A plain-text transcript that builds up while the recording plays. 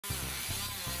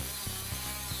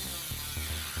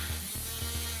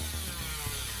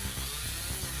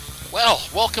Well,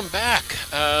 welcome back.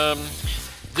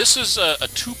 This is a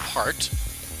two-part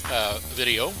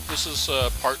video. This is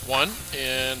part one,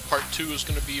 and part two is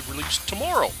going to be released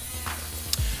tomorrow.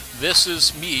 This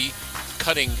is me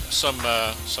cutting some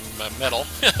metal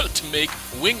to make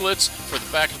winglets for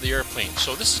the back of the airplane.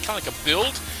 So this is kind of like a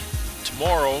build.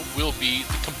 Tomorrow will be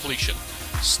the completion.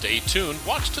 Stay tuned.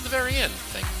 Watch to the very end.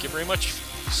 Thank you very much.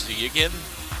 See you again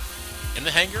in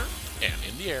the hangar and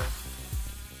in the air.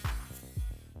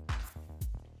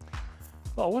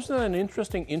 Well, wasn't that an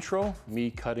interesting intro?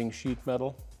 Me cutting sheet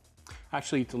metal.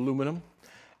 Actually, it's aluminum,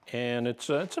 and it's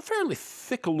a fairly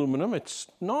thick aluminum. It's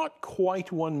not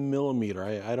quite 1 millimeter.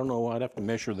 I don't know. I'd have to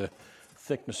measure the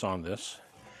thickness on this.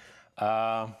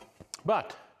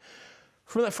 But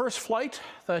for that first flight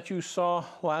that you saw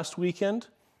last weekend,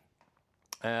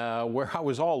 where I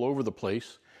was all over the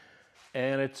place,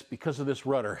 and it's because of this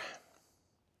rudder.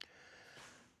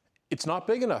 It's not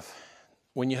big enough.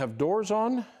 When you have doors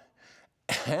on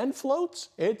and floats,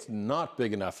 it's not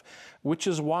big enough, which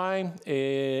is why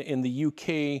in the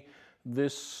UK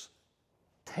this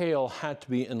tail had to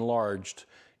be enlarged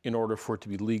in order for it to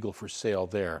be legal for sale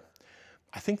there.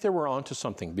 I think they were onto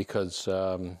something, because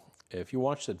if you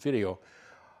watch that video,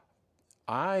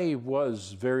 I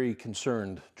was very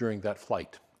concerned during that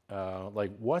flight.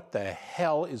 Like, what the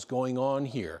hell is going on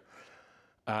here?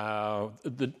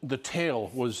 The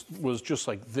tail was just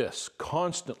like this,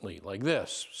 constantly like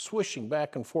this, swishing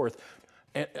back and forth.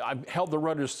 And I held the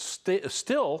rudders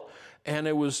still, and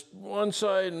it was one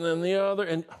side and then the other,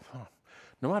 and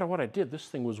no matter what I did, this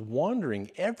thing was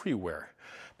wandering everywhere.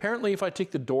 Apparently, if I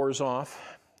take the doors off,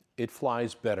 it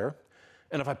flies better.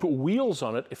 And if I put wheels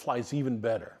on it, it flies even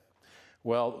better.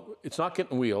 Well, it's not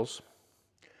getting wheels.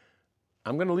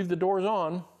 I'm going to leave the doors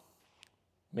on,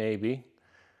 maybe.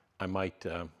 I might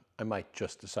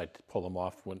just decide to pull them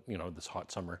off when, this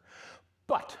hot summer.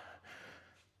 But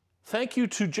thank you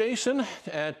to Jason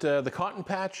at the Cotton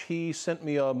Patch. He sent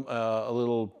me a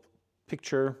little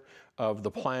picture of the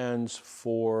plans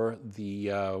for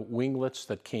the winglets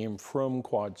that came from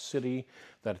Quad City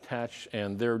that attached,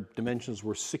 and their dimensions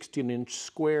were 16-inch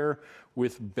square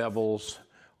with bevels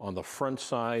on the front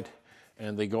side,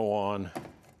 and they go on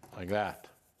like that.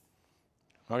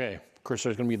 Okay, of course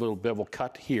there's going to be a little bevel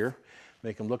cut here,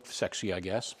 make them look sexy, I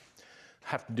guess.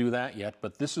 Have to do that yet,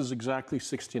 but this is exactly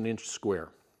 16-inch square.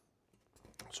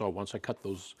 So once I cut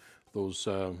those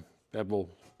bevel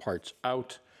parts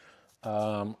out,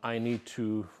 I need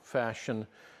to fashion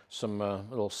some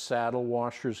little saddle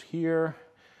washers here,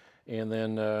 and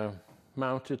then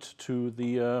mount it to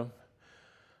the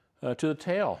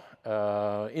tail.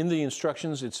 In the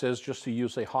instructions, it says just to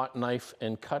use a hot knife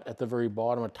and cut at the very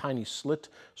bottom a tiny slit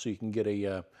so you can get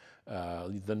the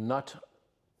nut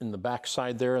in the back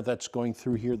side there that's going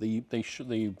through here. They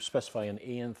specify an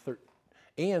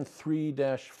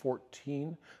AN3-14,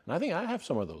 and I think I have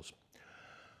some of those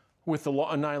with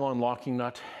a nylon locking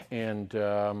nut. And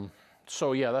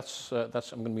so yeah, I'm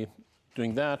going to be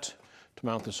doing that to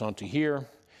mount this onto here.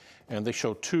 And they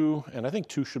show 2, and I think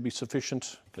 2 should be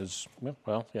sufficient, because,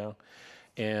 well, yeah.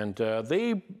 And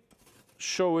they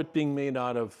show it being made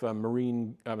out of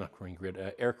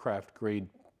aircraft grade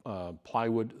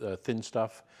plywood, thin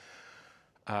stuff.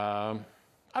 I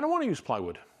don't want to use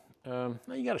plywood. You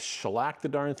got to shellac the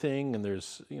darn thing, and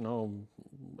there's,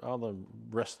 all the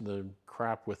rest of the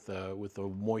crap with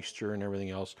the moisture and everything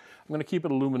else. I'm going to keep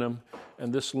it aluminum,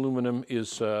 and this aluminum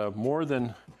is more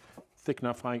than thick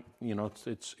enough.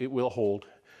 It will hold.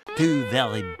 2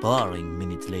 very boring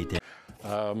minutes later.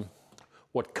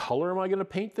 What color am I going to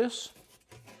paint this?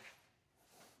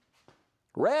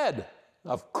 Red.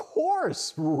 Of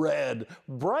course, red.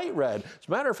 Bright red. As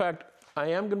a matter of fact, I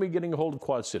am going to be getting a hold of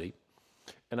Quad City,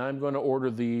 and I'm going to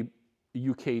order the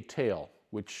UK tail,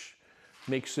 which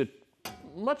makes it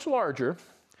much larger.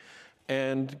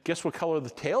 And guess what color the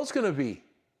tail is going to be?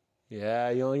 Yeah,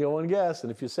 you only got one guess,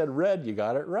 and if you said red, you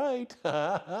got it right.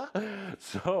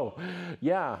 So,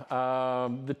 yeah,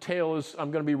 the tail is, I'm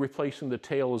going to be replacing the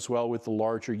tail as well with the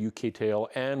larger UK tail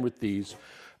and with these.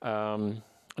 A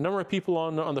number of people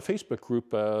on the Facebook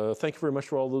group, thank you very much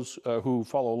for all those who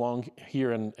follow along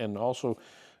here and also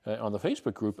on the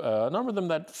Facebook group. A number of them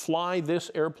that fly this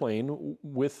airplane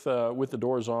with the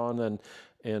doors on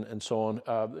and so on.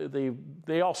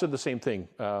 They all said the same thing.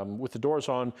 With the doors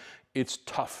on, it's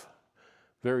tough.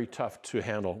 Very tough to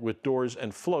handle. With doors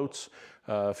and floats,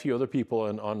 a few other people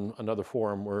on another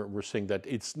forum were saying that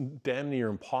it's damn near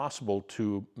impossible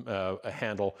to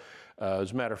handle.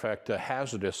 As a matter of fact,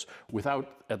 hazardous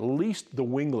without at least the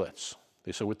winglets.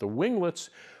 They said with the winglets,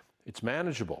 it's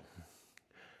manageable.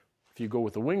 If you go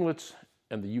with the winglets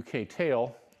and the UK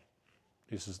tail,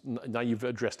 Now you've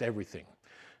addressed everything.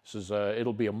 This is,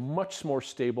 it'll be a much more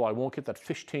stable. I won't get that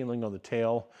fishtailing on the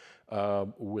tail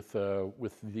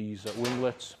with these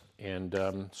winglets.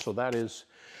 And so that is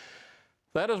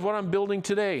what I'm building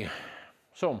today.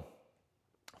 So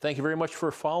thank you very much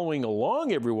for following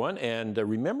along, everyone. And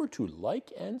remember to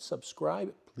like and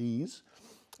subscribe, please.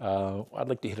 I'd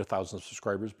like to hit 1,000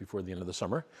 subscribers before the end of the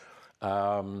summer.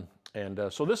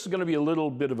 So this is going to be a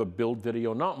little bit of a build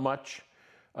video, not much.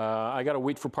 I got to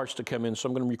wait for parts to come in, so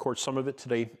I'm going to record some of it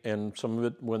today and some of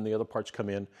it when the other parts come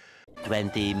in.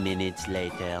 20 minutes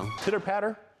later. Pitter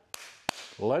patter.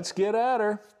 Let's get at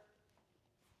her.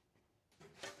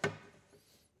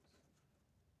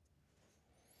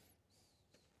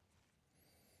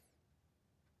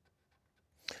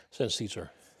 Since these are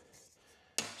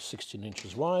 16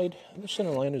 inches wide, the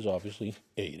center line is obviously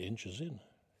 8 inches in.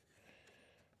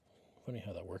 Funny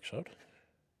how that works out.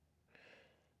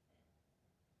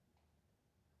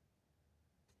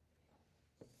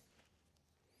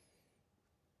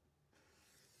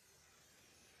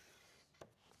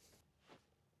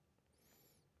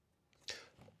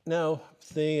 Now,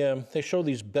 they show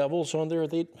these bevels on there.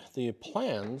 The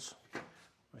plans,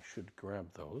 I should grab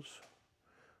those.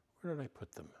 Where did I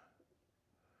put them?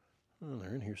 Oh,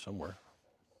 they're in here somewhere.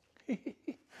 Oy,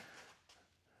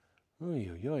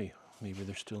 oy, oy. Maybe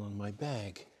they're still in my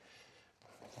bag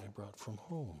that I brought from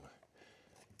home.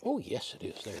 Oh, yes, it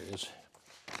is. There it is.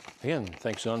 Again,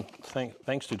 thanks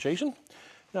to Jason.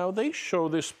 Now, they show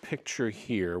this picture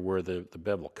here where the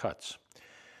bevel cuts.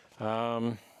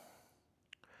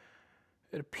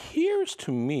 It appears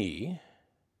to me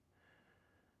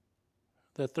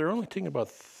that they're only taking about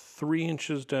 3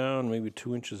 inches down, maybe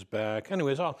 2 inches back.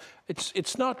 Anyways,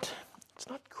 it's not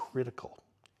critical.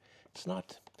 It's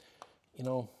not, you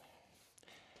know,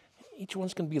 each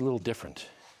one's going to be a little different.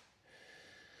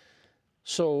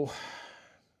 So,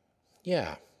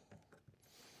 yeah,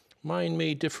 mine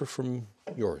may differ from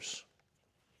yours,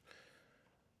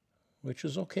 which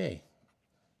is okay.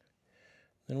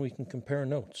 Then we can compare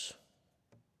notes.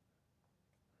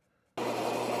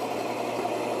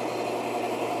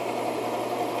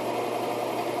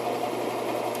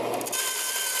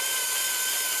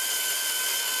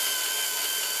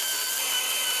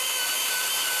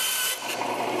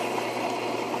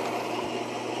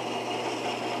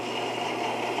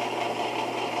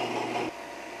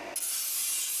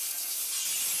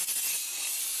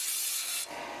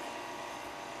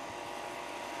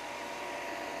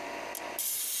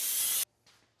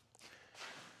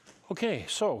 Okay,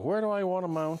 so where do I want to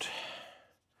mount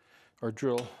or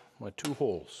drill my 2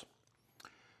 holes?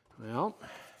 Well,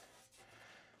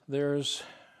 there's,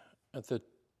 at the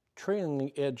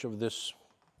trailing edge of this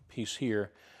piece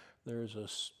here, there's a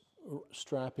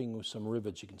strapping with some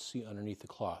rivets you can see underneath the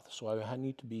cloth. So I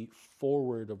need to be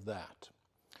forward of that.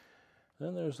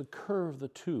 Then there's the curve of the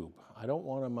tube. I don't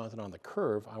want to mount it on the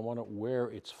curve, I want it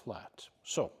where it's flat.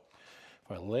 So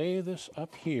if I lay this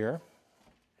up here,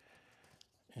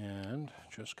 and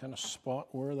just kind of spot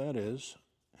where that is,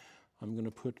 I'm going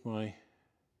to put my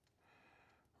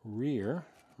rear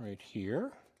right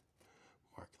here,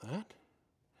 mark that,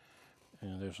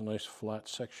 and there's a nice flat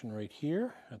section right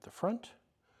here at the front,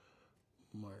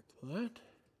 mark that,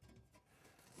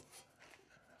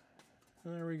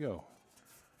 and there we go,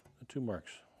 the 2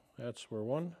 marks. That's where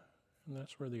one and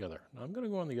that's where the other. Now I'm going to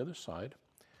go on the other side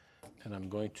and I'm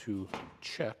going to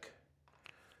check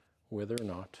whether or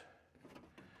not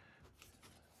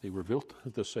they were built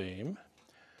the same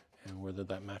and whether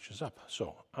that matches up.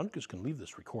 So I'm just going to leave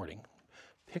this recording,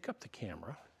 pick up the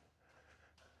camera,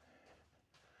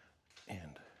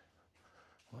 and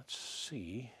let's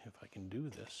see if I can do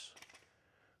this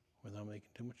without making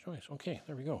too much noise. Okay,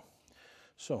 there we go.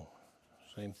 So,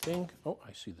 same thing. Oh,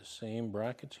 I see the same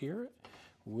brackets here.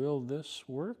 Will this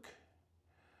work?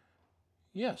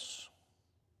 Yes.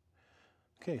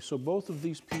 Okay, so both of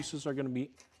these pieces are going to be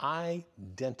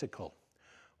identical.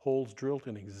 Holes drilled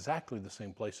in exactly the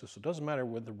same places. So it doesn't matter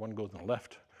whether one goes on the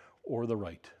left or the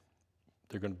right.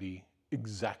 They're going to be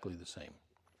exactly the same.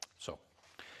 So.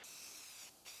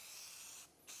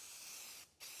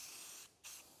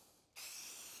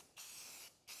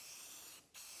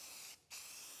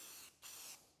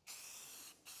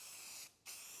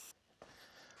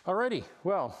 Alrighty,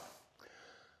 well,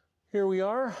 here we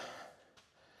are.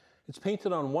 It's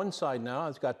painted on one side now.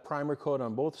 It's got primer coat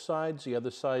on both sides. The other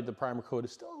side, the primer coat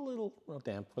is still a little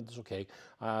damp, but it's okay.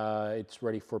 It's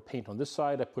ready for paint on this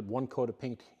side. I put 1 coat of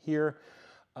paint here,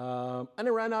 and I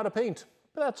ran out of paint,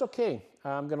 but that's okay.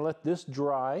 I'm gonna let this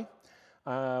dry.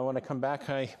 When I come back,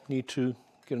 I need to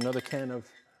get another can of,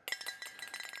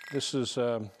 this is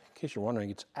case you're wondering,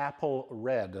 it's apple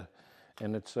red.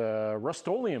 And it's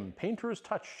Rust-Oleum Painter's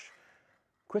Touch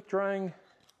quick drying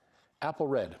apple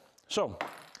red. So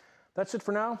that's it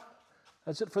for now.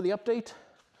 That's it for the update.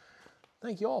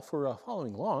 Thank you all for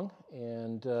following along.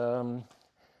 And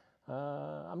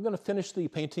I'm going to finish the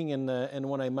painting, and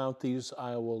when I mount these,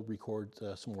 I will record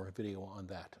some more video on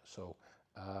that. So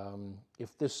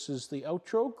if this is the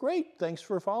outro, great. Thanks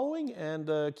for following,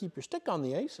 and keep your stick on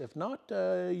the ice. If not,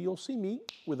 you'll see me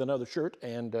with another shirt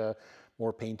and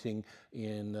more painting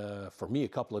in, for me, a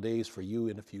couple of days, for you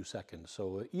in a few seconds.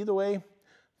 So either way,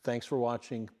 thanks for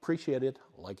watching. Appreciate it.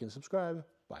 Like and subscribe.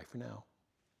 Bye for now.